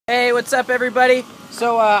Hey, what's up everybody?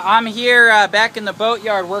 So I'm here back in the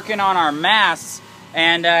boatyard working on our masts,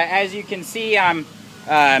 and as you can see I'm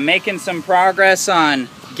making some progress on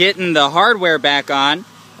getting the hardware back on.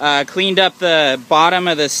 Cleaned up the bottom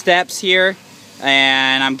of the steps here,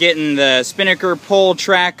 and I'm getting the spinnaker pole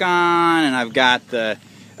track on, and I've got the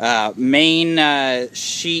main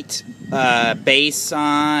sheet base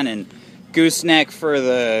on, and gooseneck for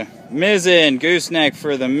the mizzen, gooseneck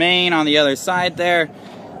for the main on the other side there.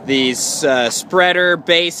 These spreader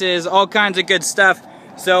bases, all kinds of good stuff.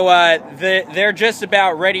 So they're just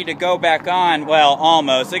about ready to go back on. Well,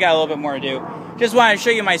 almost. They got a little bit more to do. Just wanted to show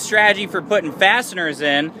you my strategy for putting fasteners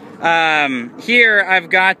in. Here I've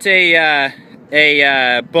got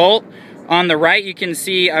a bolt on the right. You can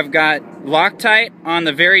see I've got Lock Tight on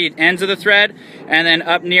the very ends of the thread, and then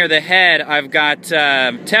up near the head I've got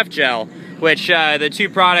Tef-Gel, which the two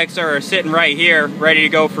products are sitting right here, ready to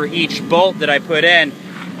go for each bolt that I put in.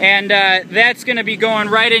 And that's going to be going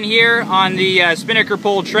right in here on the spinnaker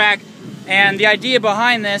pole track. And the idea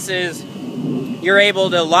behind this is you're able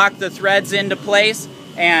to lock the threads into place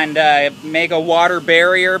and make a water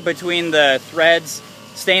barrier between the threads,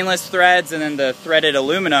 stainless threads, and then the threaded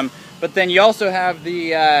aluminum. But then you also have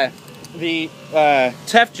the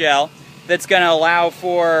Tef-Gel that's going to allow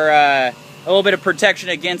for a little bit of protection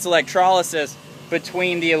against electrolysis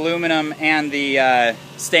between the aluminum and the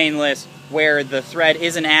stainless, where the thread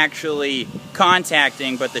isn't actually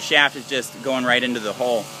contacting, but the shaft is just going right into the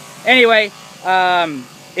hole. Anyway,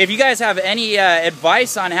 if you guys have any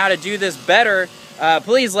advice on how to do this better,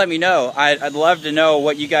 please let me know. I'd love to know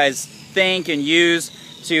what you guys think and use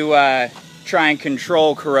to try and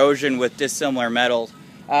control corrosion with dissimilar metals.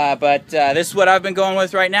 But this is what I've been going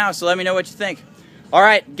with right now, so let me know what you think. All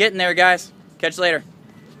right, getting there, guys. Catch you later.